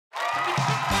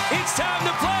It's time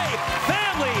to play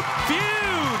Family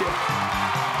Feud.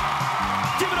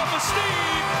 Give it up for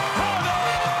Steve Harvey.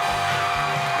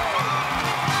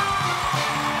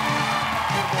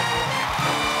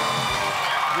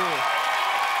 Good.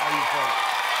 How you folks?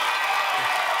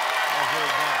 That's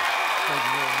very nice. Thank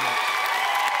you very much.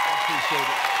 I appreciate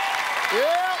it.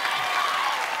 Yeah.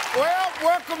 Well,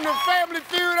 welcome to Family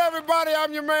Feud, everybody.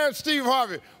 I'm your man, Steve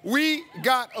Harvey. We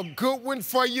got a good one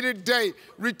for you today.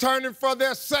 Returning for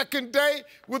their second day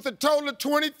with a total of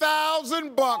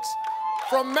 $20,000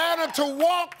 from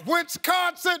Manitowoc,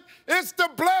 Wisconsin. It's the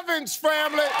Blevins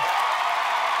family.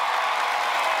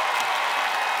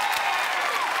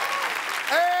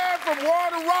 And from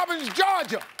Warner Robins,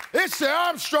 Georgia, it's the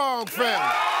Armstrong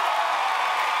family.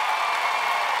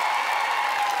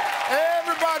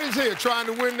 Everybody's here trying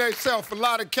to win themselves a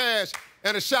lot of cash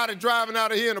and a shot at driving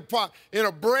out of here in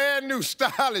a brand new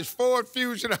stylish Ford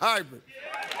Fusion hybrid.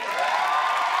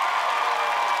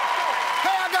 Hey,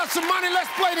 I got some money. Let's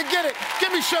play to get it.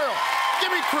 Give me Cheryl.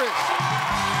 Give me Chris.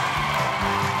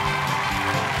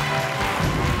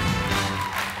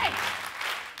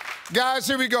 Guys,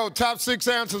 here we go. Top 6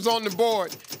 answers on the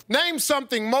board. Name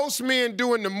something most men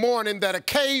do in the morning that a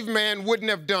caveman wouldn't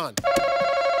have done.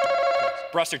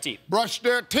 Brush their teeth. Brush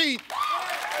their teeth.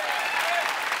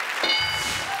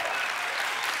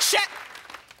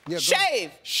 Yeah,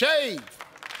 Shave. Shave.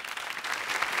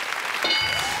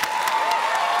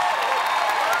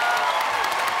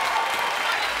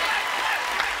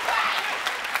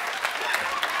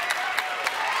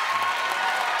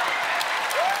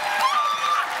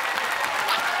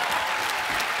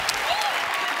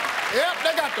 Yep,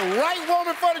 they got the right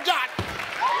woman for the job.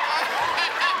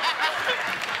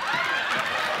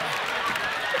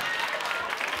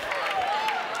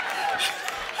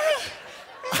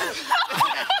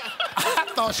 I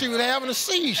thought she was having a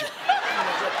seizure.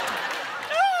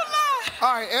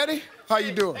 All right, Eddie, how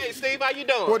you doing? Hey, Steve, how you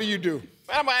doing? What do you do?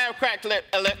 I'm an aircraft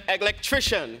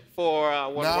electrician for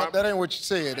No, that ain't what you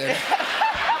said, Eddie.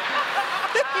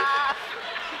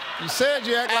 You said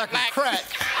you act like a crack.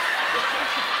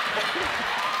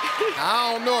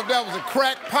 I don't know if that was a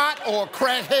crack pot or a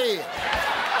crack head,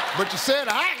 but you said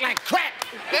I act like crack.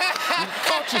 You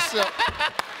caught yourself.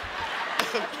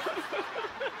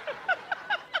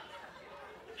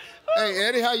 Hey,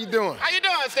 Eddie, how you doing? How you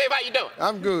doing, Steve? How you doing?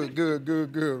 I'm good.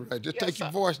 Right, just take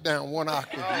your voice down one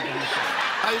octave.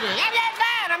 How you doing? That's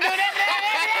fine. I'm doing that.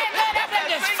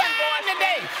 That's fine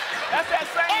today. That's that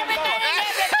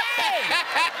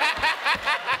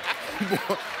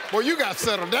same Boy, you got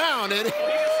settled down, Eddie.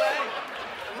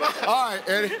 All right,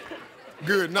 Eddie.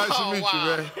 Good. Nice to meet you,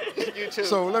 man. You too.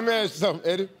 So let me ask you something,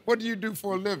 Eddie. What do you do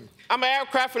for a living? I'm an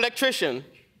aircraft electrician.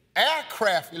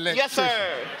 Aircraft electrician? Yes,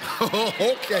 sir.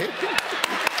 Okay.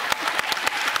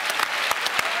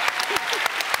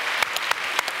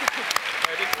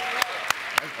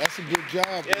 That's a good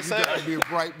job. Yes, sir. You got to be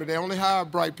bright, but they only hire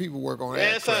bright people work on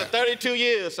Yes, aircraft. sir. 32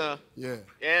 years, sir. Yeah.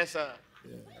 Yes, sir.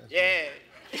 Yeah.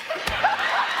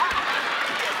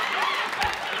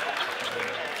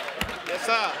 Yes,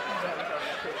 sir.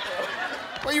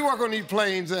 Where you work on these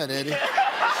planes at, Eddie?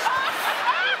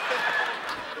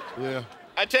 Yeah.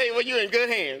 I tell you what, you're in good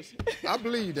hands. I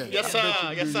believe that. Yes, sir.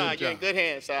 Yes, sir. You're in job. good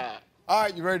hands, sir. All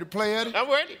right, you ready to play, Eddie? I'm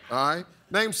ready. All right.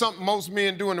 Name something most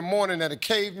men do in the morning that a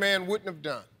caveman wouldn't have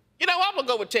done. You know, I'm gonna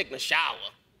go with taking a shower.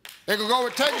 They could go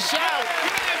and take a shower.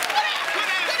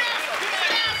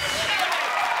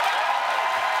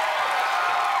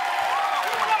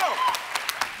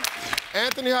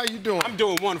 Anthony, how you doing? I'm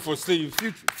doing wonderful, Steve.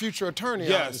 Future attorney,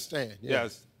 Yes. I understand. Yeah.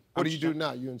 Yes. What do you do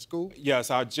now? You in school?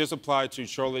 Yes, I just applied to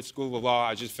Charlotte School of Law.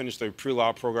 I just finished the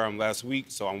pre-law program last week,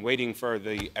 so I'm waiting for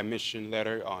the admission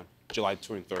letter on July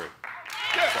 23rd.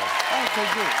 Yeah. Okay,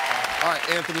 good. All right,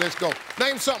 Anthony, let's go.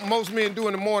 Name something most men do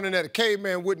in the morning that a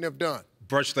caveman wouldn't have done.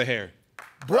 Brush the hair.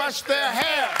 Brush their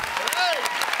hair.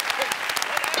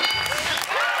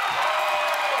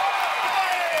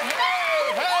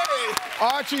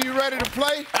 Archie, you ready to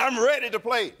play? I'm ready to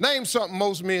play. Name something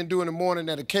most men do in the morning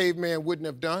that a caveman wouldn't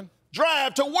have done.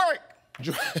 Drive to work.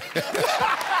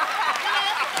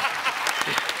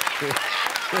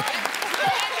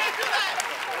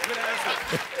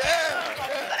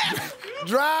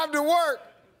 Drive to work.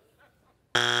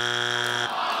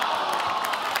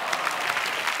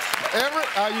 Everett,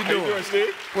 how you doing? How you doing,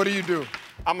 Steve? What do you do?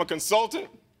 I'm a consultant,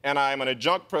 and I'm an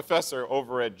adjunct professor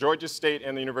over at Georgia State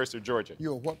and the University of Georgia.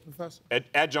 You're a what professor?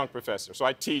 Adjunct professor. So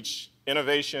I teach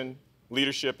innovation,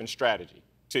 leadership, and strategy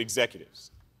to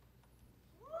executives.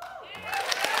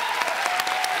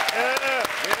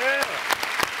 Yeah.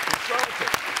 Consultant.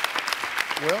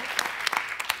 Well,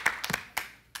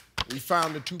 We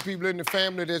found the two people in the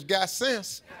family that's got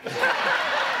sense.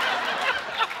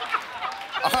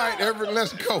 All right, Everett,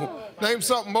 let's go. Name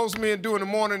something most men do in the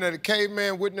morning that a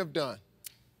caveman wouldn't have done.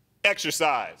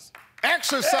 Exercise.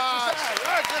 Exercise.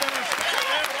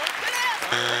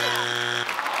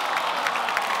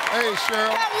 Hey,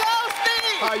 Cheryl. Hello,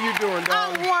 Steve. How you doing,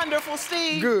 darling? I'm wonderful,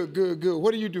 Steve. Good, good, good.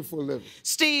 What do you do for a living?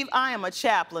 Steve, I am a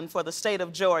chaplain for the state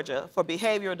of Georgia for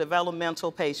behavioral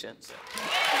developmental patients.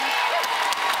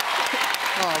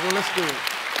 Oh, well, let's do it.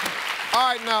 All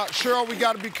right, now, Cheryl, we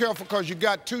got to be careful because you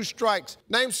got 2 strikes.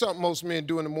 Name something most men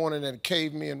do in the morning that a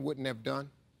caveman wouldn't have done.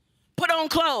 Put on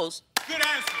clothes. Good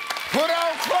answer. Put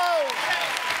on clothes.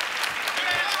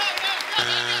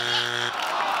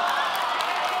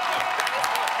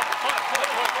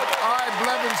 All right,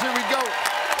 Blevins, here we go.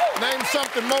 Name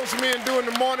something most men do in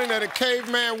the morning that a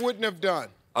caveman wouldn't have done.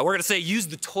 We're gonna say use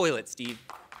the toilet, Steve.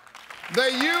 They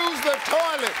use the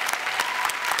toilet.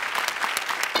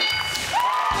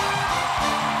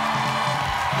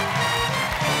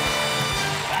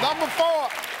 Number 4.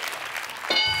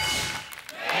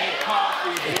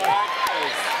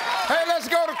 Hey, let's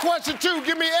go to question 2.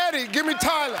 Give me Eddie. Give me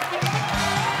Tyler.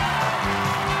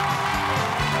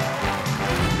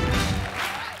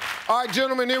 All right,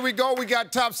 gentlemen, here we go. We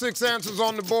got top 6 answers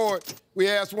on the board. We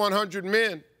asked 100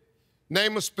 men.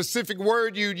 Name a specific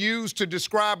word you'd use to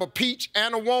describe a peach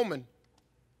and a woman.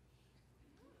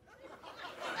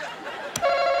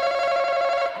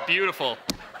 Beautiful.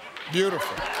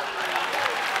 Beautiful.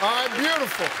 All right,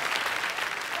 beautiful.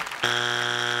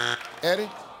 Eddie?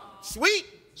 Sweet.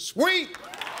 Sweet.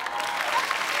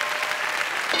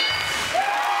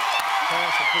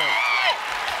 Pass the play.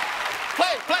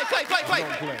 Play.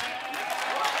 Don't play.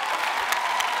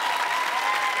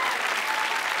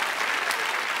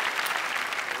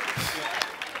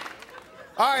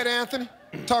 All right, Anthony.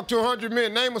 Talk to 100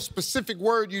 men. Name a specific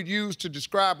word you'd use to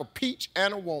describe a peach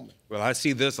and a woman. Well, I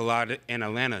see this a lot in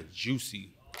Atlanta,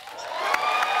 juicy.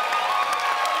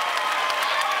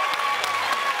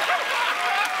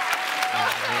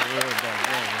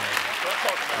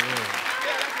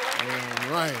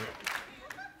 All right.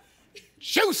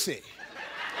 Juicy.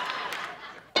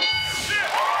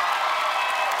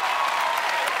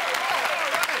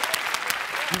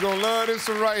 You're gonna love this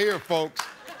one right here, folks.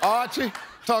 Archie,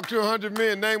 talk to 100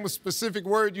 men. Name a specific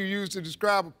word you use to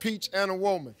describe a peach and a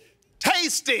woman.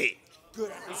 Tasty.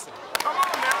 Good answer. Come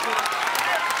on, man.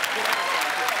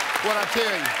 What I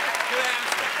tell you?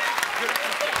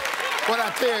 What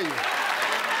I tell you?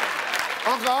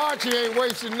 Uncle Archie ain't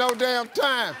wasting no damn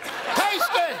time.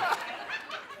 Tasty!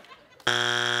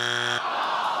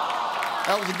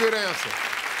 That was a good answer.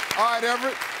 All right,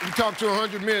 Everett, you talk to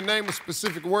 100 men. Name a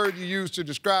specific word you use to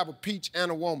describe a peach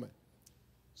and a woman.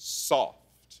 Soft.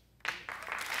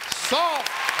 Soft.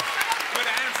 Good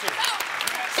answer.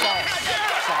 Soft.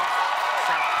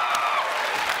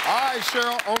 All right,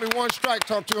 Cheryl, only 1 strike.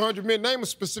 Talk to 100 men. Name a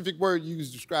specific word you use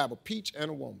to describe a peach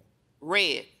and a woman.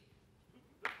 Red.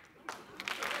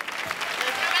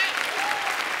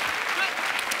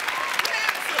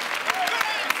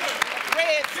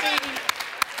 Red, Steve.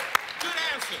 Good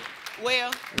answer.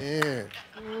 Well, Yeah.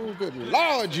 Oh, good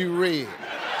Lord, you red.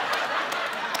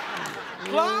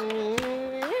 plum.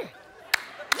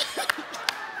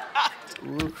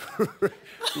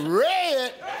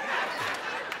 Red?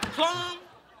 Plum.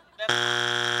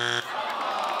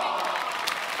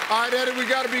 All right, Eddie, we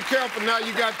got to be careful now.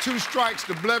 You got 2 strikes.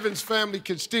 The Blevins family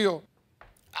can steal.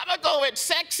 I'm gonna go with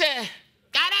sexy.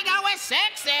 Gotta go with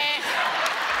sexy.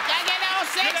 Gotta get on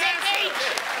sexy beach.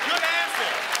 Good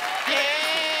answer.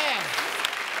 Yeah.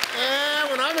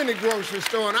 Yeah, when I'm in the grocery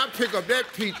store and I pick up that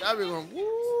peach, I be going, woo.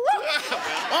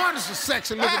 Oh, this is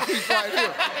sexy looking peach right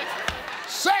here.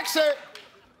 Sexy.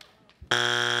 All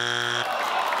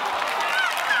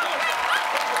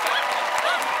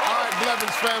right,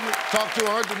 Blevins family, talk to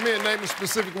 100 men. Name a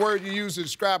specific word you use to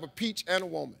describe a peach and a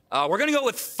woman. We're gonna go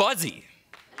with fuzzy.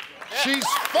 She's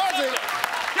fuzzy.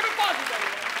 Give it fuzzy, baby.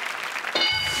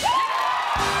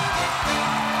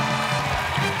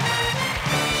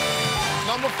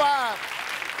 Number 5.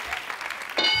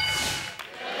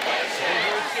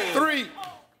 3.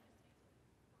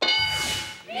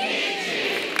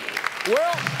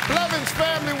 Well, Blevins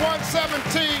family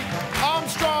 117.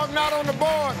 Armstrong not on the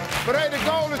board. But hey, the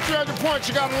goal is 300 points.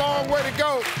 You got a long way to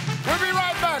go. We'll be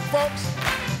right back, folks.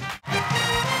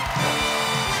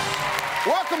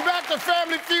 Welcome back to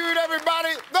Family Feud,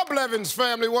 everybody. The Blevins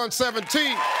family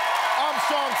 117.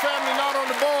 Armstrong family not on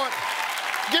the board.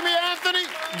 Give me Anthony.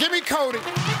 Give me Cody.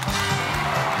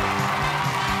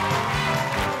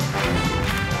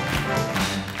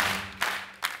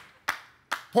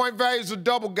 Point values are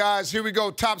double, guys. Here we go.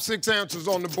 Top 6 answers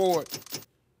on the board.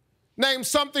 Name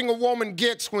something a woman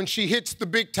gets when she hits the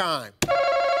big time.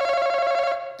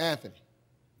 Anthony.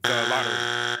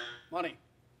 Lottery. Money.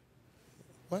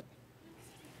 What?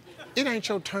 It ain't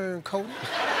your turn, Cody.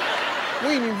 We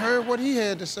ain't even heard what he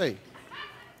had to say.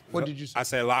 What did you say? I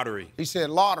said lottery. He said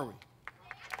lottery.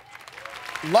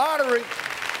 Lottery.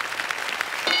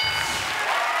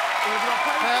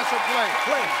 Pass or play?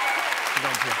 Play. You're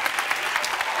gonna play.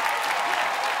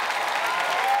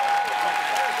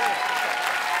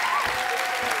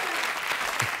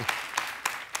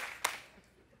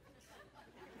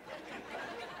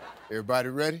 Everybody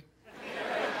ready?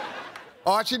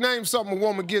 Archie, name something a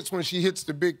woman gets when she hits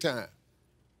the big time.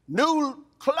 New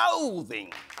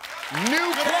clothing.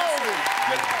 New clothing.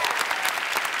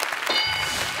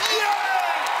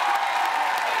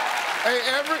 Hey,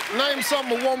 Everett, name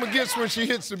something a woman gets when she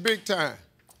hits the big time.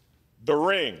 The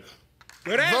ring.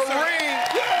 Good The answer. ring.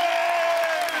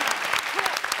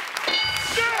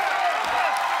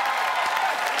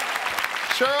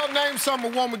 Cheryl, name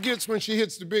something a woman gets when she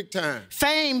hits the big time.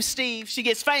 Fame, Steve. She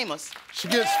gets famous. She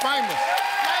gets famous.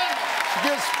 She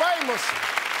gets famous.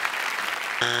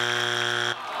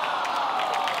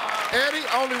 Eddie,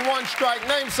 only one strike.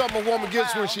 Name something a woman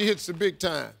gets when she hits the big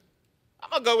time. I'm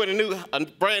gonna go with a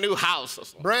brand new house or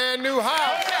something. Brand new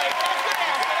house.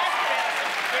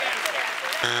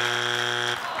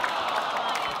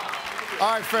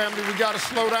 All right, family, we got to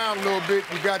slow down a little bit.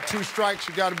 You got 2 strikes.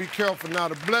 You got to be careful. Now,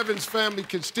 the Blevins family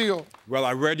can steal. Well,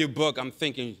 I read your book. I'm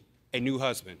thinking a new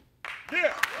husband. She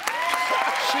gets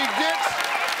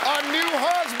a new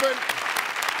husband.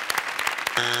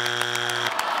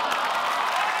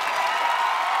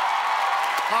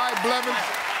 All right, Blevins,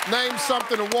 name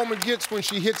something a woman gets when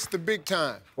she hits the big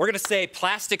time. We're gonna say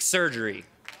plastic surgery.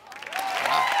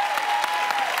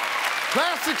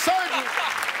 Plastic surgery.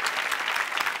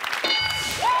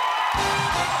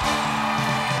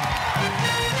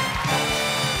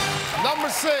 Number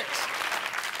 6.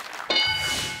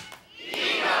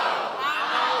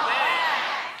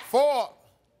 Four.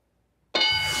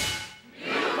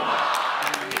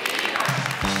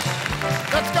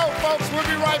 Let's go, folks. We'll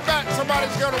be right back.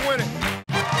 Somebody's gonna win it.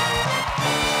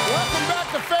 Welcome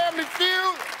back to Family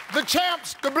Feud. The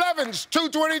champs, the Blevins,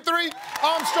 223.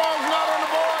 Armstrong's not on the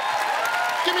board.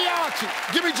 Give me Archie.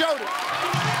 Give me Jody.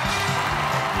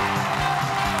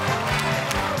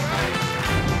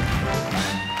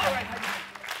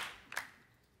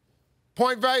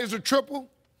 Point values are triple.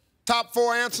 Top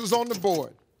 4 answers on the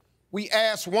board. We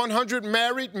asked 100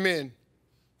 married men,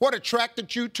 what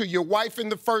attracted you to your wife in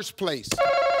the first place?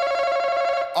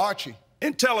 Archie.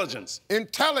 Intelligence.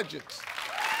 Intelligence.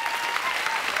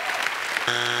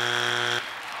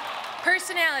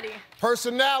 Personality.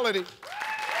 Personality. We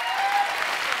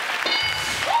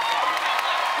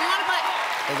want to play.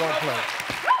 They're gonna play.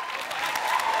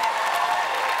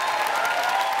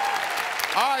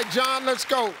 All right, John, let's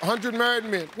go. 100 married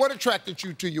men. What attracted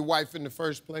you to your wife in the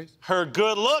first place? Her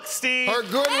good looks, Steve. Her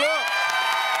good looks.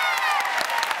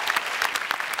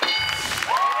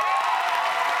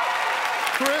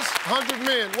 Chris, 100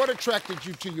 men. What attracted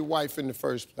you to your wife in the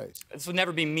first place? This would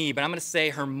never be me, but I'm gonna say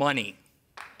her money.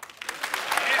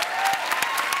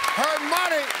 Her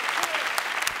money.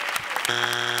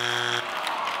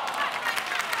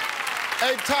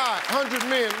 Hey, Ty, 100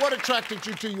 men. What attracted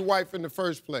you to your wife in the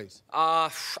first place? I'm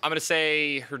gonna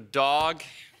say her dog.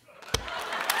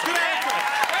 Good answer.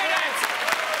 Great answer.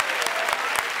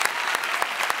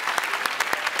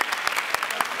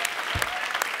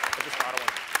 I just thought of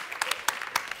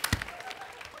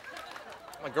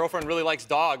one. My girlfriend really likes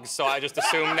dogs, so I just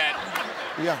assumed that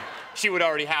Yeah. she would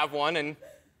already have one, and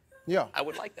Yeah. I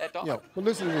would like that dog. Yeah. Well,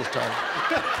 listen to this, Ty.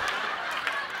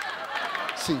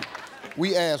 See,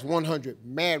 we asked 100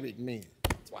 married men.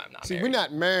 That's why I'm not See, married. we're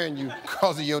not marrying you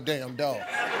because of your damn dog.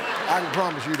 I can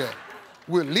promise you that.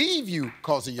 We'll leave you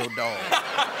because of your dog.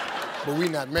 But we're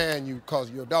not marrying you because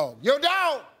of your dog. Your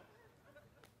dog!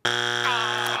 All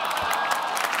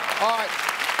right.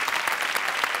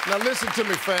 Now listen to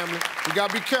me, family. We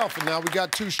gotta be careful now. We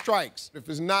got 2 strikes. If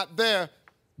it's not there,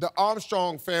 the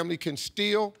Armstrong family can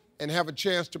steal and have a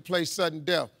chance to play sudden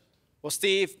death. Well,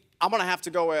 Steve, I'm gonna have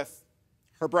to go with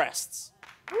her breasts.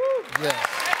 Yes.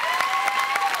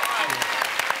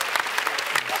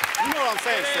 You know what I'm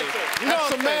saying, Steve. You know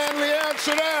That's what a I'm saying. manly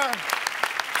answer there.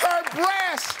 Her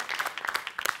breast.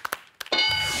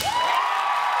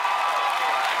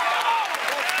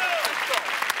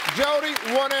 Jody,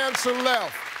 1 answer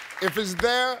left. If it's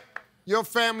there, your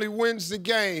family wins the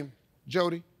game.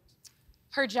 Jody.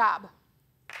 Her job.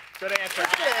 Good answer.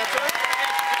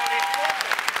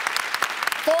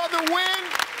 For the win,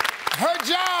 Her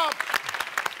job.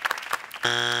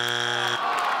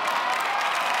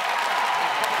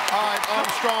 All right,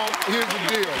 Armstrong, here's the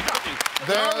deal.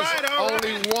 There's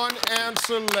only one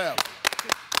answer left.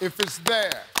 If it's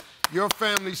there, your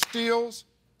family steals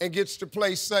and gets to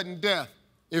play sudden death.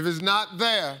 If it's not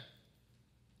there,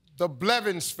 the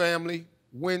Blevins family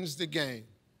wins the game.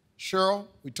 Cheryl,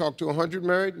 we talked to 100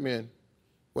 married men.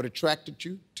 What attracted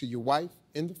you to your wife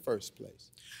in the first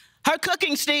place? Her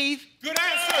cooking, Steve. Good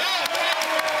answer.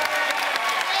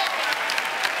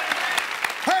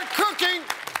 Her cooking.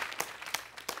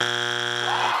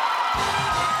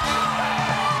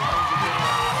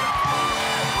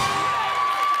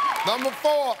 Number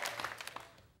 4.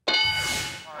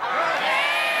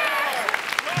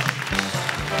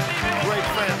 Great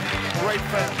family, great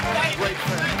family, great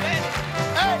family.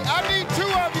 Hey, I need 2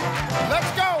 of you.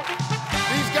 Let's go.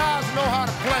 These guys know how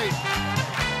to play.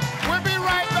 We'll be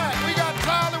right back. We got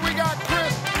Tyler, we got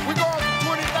Chris. We're going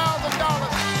for $20,000.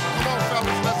 Come on,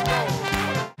 fellas, let's go.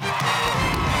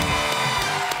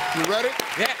 You ready?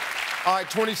 Yeah. All right,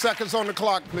 20 seconds on the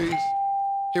clock, please.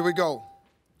 Here we go.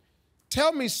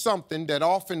 Tell me something that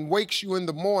often wakes you in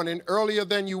the morning earlier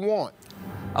than you want.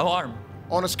 Alarm.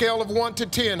 On a scale of 1 to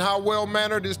 10, how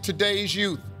well-mannered is today's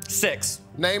youth? 6.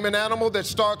 Name an animal that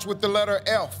starts with the letter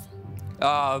F.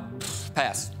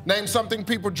 Pass. Name something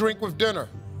people drink with dinner.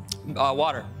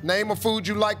 Water. Name a food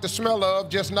you like the smell of,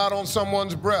 just not on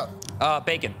someone's breath.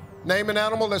 Bacon. Name an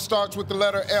animal that starts with the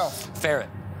letter F. Ferret.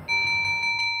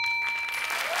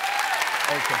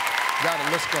 Okay, got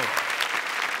it, let's go.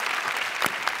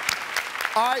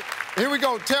 All right, here we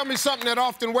go. Tell me something that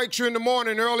often wakes you in the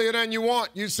morning earlier than you want.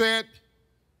 You said,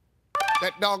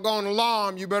 that doggone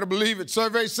alarm, you better believe it.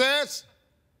 Survey says?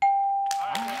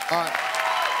 All right.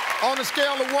 On a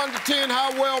scale of 1 to 10,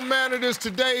 how well-mannered is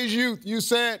today's youth? You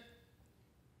said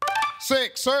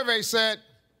 6. Survey said.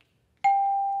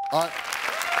 All right.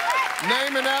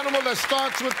 Name an animal that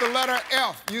starts with the letter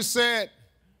F. You said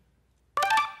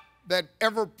that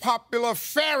ever-popular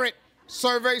ferret.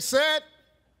 Survey said.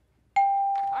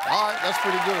 All right, that's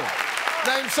pretty good.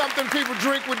 Name something people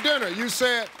drink with dinner. You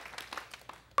said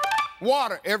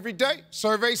water every day.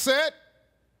 Survey said.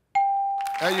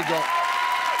 There you go.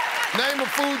 Name a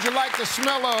food you like the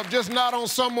smell of, just not on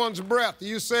someone's breath.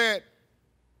 You said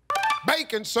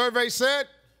bacon. Survey said.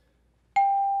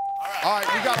 All right,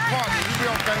 we got a partner. You be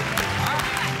okay.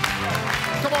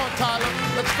 Come on, Tyler.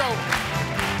 Let's go.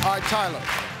 All right, Tyler.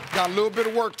 Got a little bit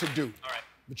of work to do. All right.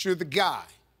 But you're the guy.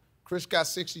 Chris got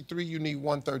 63, you need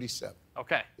 137.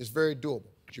 Okay. It's very doable.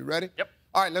 You ready? Yep.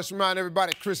 All right, let's remind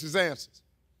everybody Chris's answers.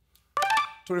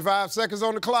 25 seconds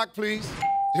on the clock, please.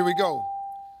 Here we go.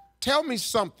 Tell me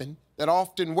something that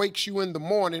often wakes you in the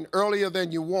morning earlier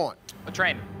than you want. A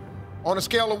train. On a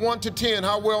scale of 1 to 10,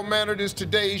 how well-mannered is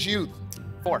today's youth?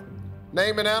 4.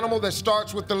 Name an animal that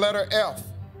starts with the letter F.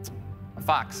 A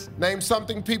fox. Name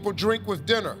something people drink with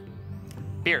dinner.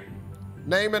 Beer.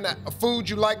 Name a food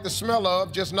you like the smell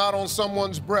of, just not on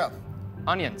someone's breath.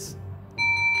 Onions.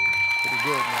 Pretty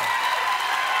good, man.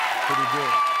 Pretty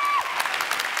good.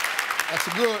 That's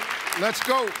good. Let's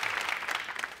go.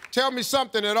 Tell me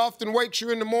something that often wakes you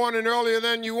in the morning earlier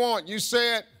than you want. You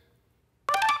said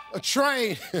a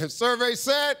train. Survey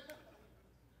said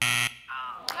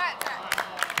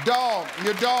dog.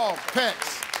 Your dog.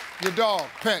 Pets. Your dog.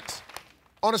 Pets.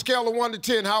 On a scale of 1 to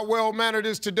 10, how well-mannered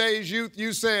is today's youth?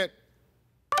 You said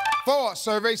 4.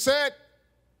 Survey said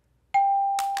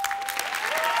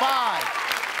 5.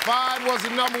 5 was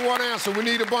the number 1 answer. We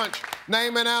need a bunch.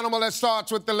 Name an animal that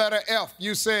starts with the letter F.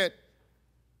 You said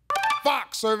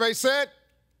fox. Survey said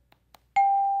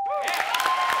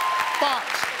fox.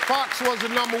 Fox was the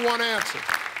number 1 answer.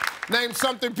 Name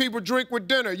something people drink with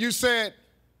dinner. You said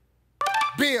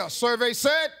beer. Survey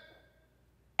said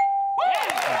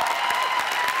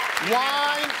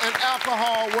wine and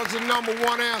alcohol was the number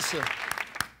 1 answer.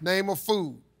 Name a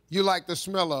food you like the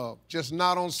smell of, just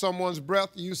not on someone's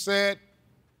breath. You said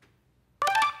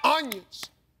onions.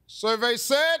 Survey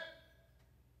said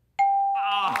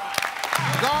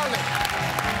garlic.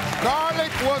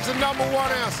 Garlic was the number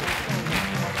 1 answer.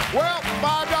 Well,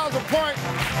 $5 a point,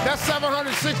 that's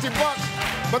 $760.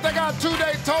 But they got a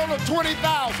 2-day total of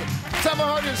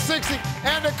 $20,760,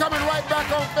 and they're coming right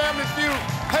back on Family Feud.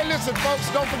 Hey, listen, folks,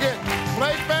 don't forget,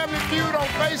 play Family Feud on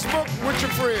Facebook with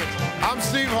your friends. I'm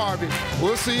Steve Harvey.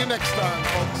 We'll see you next time,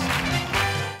 folks.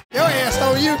 Your ass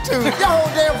on YouTube. Your whole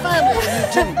damn family on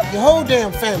YouTube. Your whole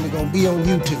damn family gonna be on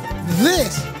YouTube.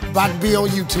 This about to be on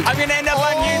YouTube. I'm gonna end up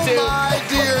on YouTube. Oh, my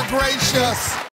dear gracious.